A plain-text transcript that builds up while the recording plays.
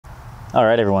All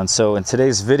right, everyone. So in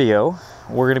today's video,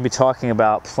 we're going to be talking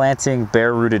about planting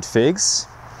bare-rooted figs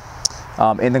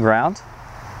in the ground.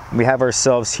 We have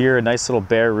ourselves here a nice little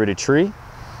bare-rooted tree.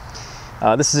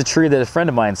 This is a tree that a friend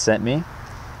of mine sent me,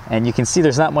 and you can see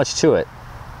there's not much to it.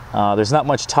 There's not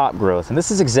much top growth, and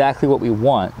this is exactly what we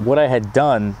want. What I had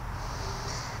done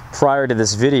prior to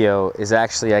this video is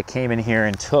actually I came in here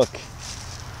and took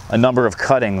a number of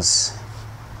cuttings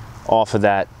off of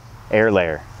that air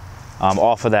layer.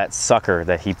 Off of that sucker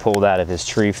that he pulled out of his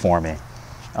tree for me.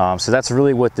 So that's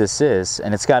really what this is,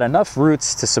 and it's got enough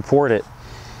roots to support it,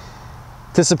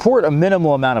 to support a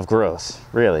minimal amount of growth,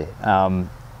 really.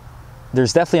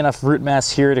 There's definitely enough root mass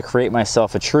here to create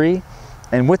myself a tree,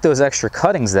 and with those extra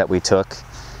cuttings that we took,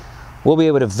 we'll be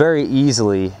able to very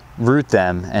easily root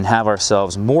them and have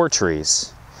ourselves more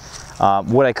trees.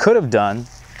 What I could have done,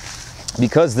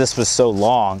 because this was so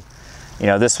long, you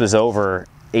know, this was over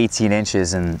 18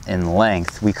 inches in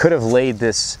length, we could have laid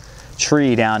this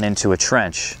tree down into a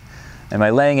trench. And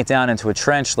by laying it down into a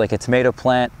trench like a tomato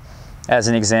plant, as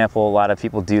an example, a lot of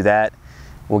people do that,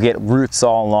 we'll get roots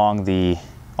all along the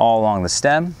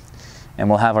stem, and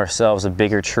we'll have ourselves a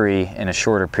bigger tree in a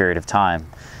shorter period of time.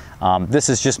 This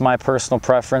is just my personal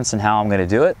preference and how I'm going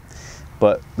to do it,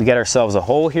 but we get ourselves a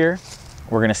hole here.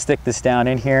 We're going to stick this down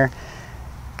in here,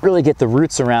 really get the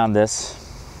roots around this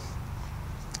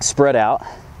spread out,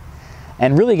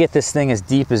 and really get this thing as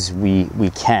deep as we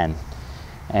can.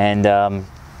 And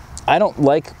I don't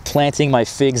like planting my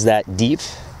figs that deep,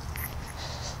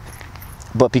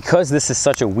 but because this is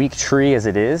such a weak tree as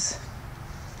it is,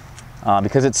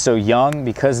 because it's so young,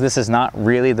 because this is not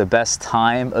really the best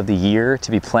time of the year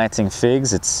to be planting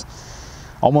figs, it's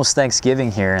almost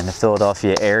Thanksgiving here in the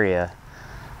Philadelphia area.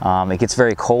 It gets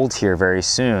very cold here very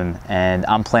soon, and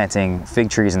I'm planting fig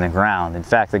trees in the ground. In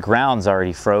fact, the ground's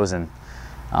already frozen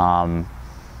for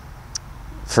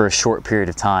a short period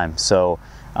of time. So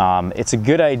it's a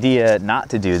good idea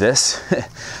not to do this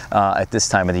at this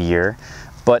time of the year.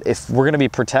 But if we're going to be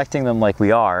protecting them like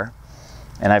we are,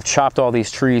 and I've chopped all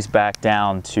these trees back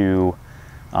down to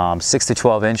 6 to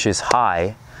 12 inches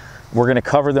high, we're going to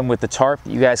cover them with the tarp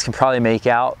that you guys can probably make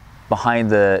out behind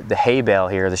the hay bale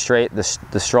here,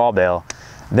 the straw bale.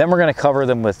 Then we're going to cover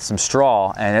them with some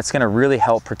straw, and it's going to really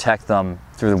help protect them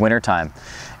through the winter time.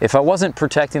 If I wasn't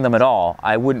protecting them at all,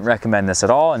 I wouldn't recommend this at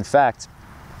all. In fact,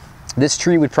 this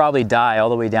tree would probably die all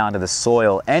the way down to the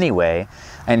soil anyway,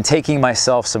 and taking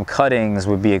myself some cuttings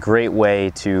would be a great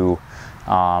way to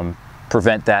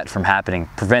prevent that from happening,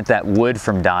 prevent that wood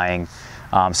from dying,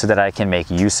 so that I can make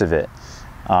use of it.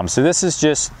 So this is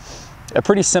just a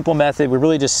pretty simple method. We're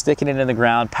really just sticking it in the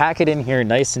ground, pack it in here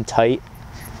nice and tight.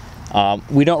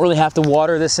 We don't really have to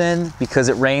water this in because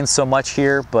it rains so much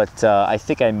here, but I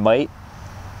think I might,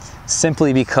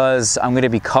 simply because I'm going to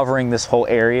be covering this whole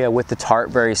area with the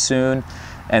tarp very soon,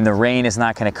 and the rain is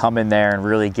not going to come in there and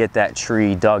really get that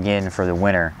tree dug in for the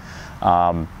winter.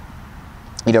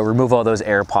 You know, remove all those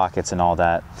air pockets and all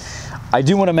that. I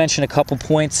do want to mention a couple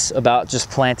points about just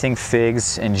planting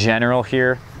figs in general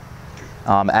here.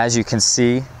 As you can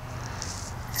see,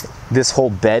 this whole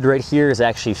bed right here is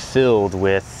actually filled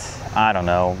with, I don't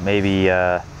know, maybe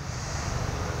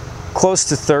close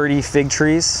to 30 fig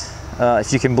trees,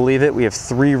 if you can believe it. We have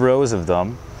 3 rows of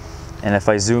them, and if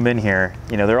I zoom in here,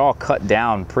 you know, they're all cut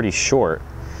down pretty short.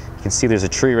 You can see there's a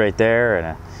tree right there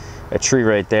and a tree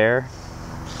right there,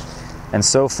 and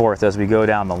so forth as we go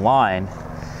down the line.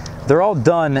 They're all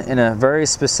done in a very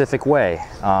specific way.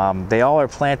 They all are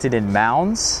planted in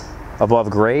mounds above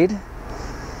grade.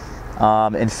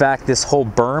 In fact, this whole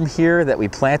berm here that we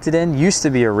planted in used to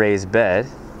be a raised bed,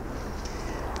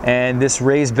 and this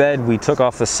raised bed we took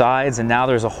off the sides, and now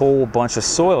there's a whole bunch of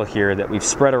soil here that we've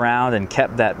spread around and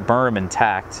kept that berm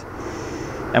intact,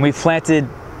 and we've planted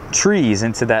trees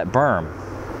into that berm.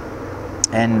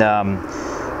 And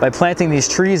by planting these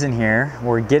trees in here,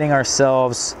 we're getting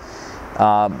ourselves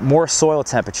more soil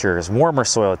temperatures, warmer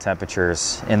soil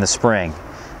temperatures in the spring,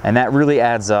 and that really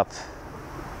adds up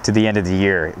to the end of the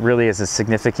year. It really is a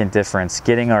significant difference.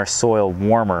 Getting our soil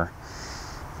warmer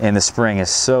in the spring is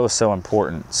so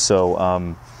important.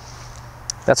 So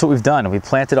that's what we've done. We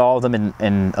planted all of them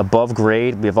in above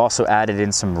grade. We've also added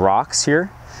in some rocks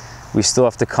here. We still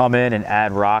have to come in and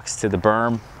add rocks to the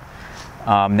berm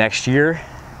next year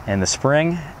in the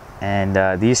spring,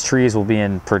 and these trees will be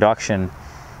in production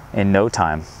in no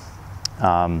time.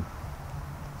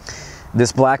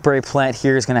 This blackberry plant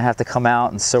here is going to have to come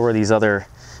out, and so are these other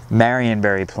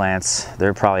Marionberry plants.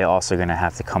 They're probably also going to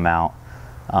have to come out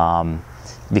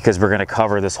because we're going to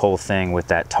cover this whole thing with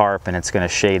that tarp, and it's going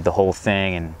to shade the whole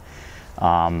thing.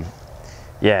 And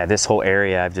yeah, this whole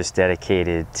area I've just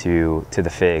dedicated to the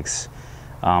figs.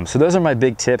 So those are my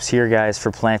big tips here, guys,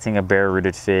 for planting a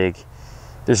bare-rooted fig.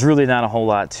 There's really not a whole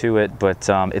lot to it, but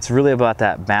it's really about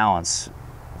that balance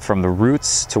from the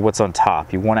roots to what's on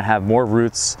top. You want to have more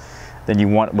roots than you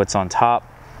want what's on top.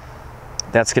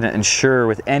 That's going to ensure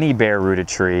with any bare-rooted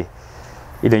tree,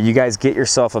 you know, you guys get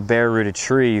yourself a bare-rooted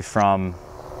tree from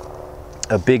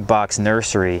a big box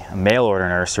nursery, a mail order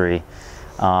nursery.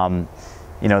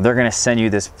 You know, they're going to send you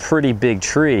this pretty big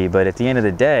tree, but at the end of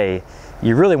the day,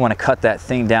 you really want to cut that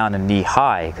thing down to knee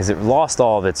high because it lost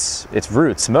all of its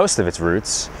roots, most of its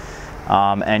roots,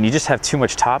 and you just have too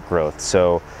much top growth.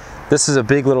 So this is a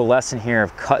big little lesson here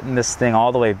of cutting this thing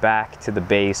all the way back to the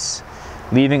base,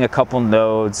 leaving a couple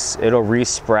nodes. It'll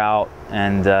resprout,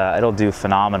 and it'll do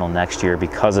phenomenal next year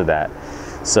because of that.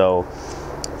 So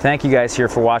thank you guys here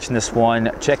for watching this one.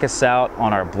 Check us out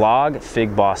on our blog,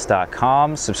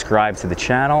 figboss.com. Subscribe to the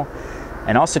channel,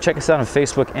 and also check us out on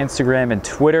Facebook, Instagram, and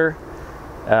Twitter.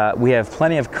 We have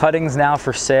plenty of cuttings now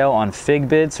for sale on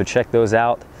FigBid, so check those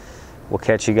out. We'll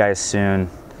catch you guys soon.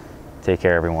 Take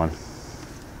care, everyone.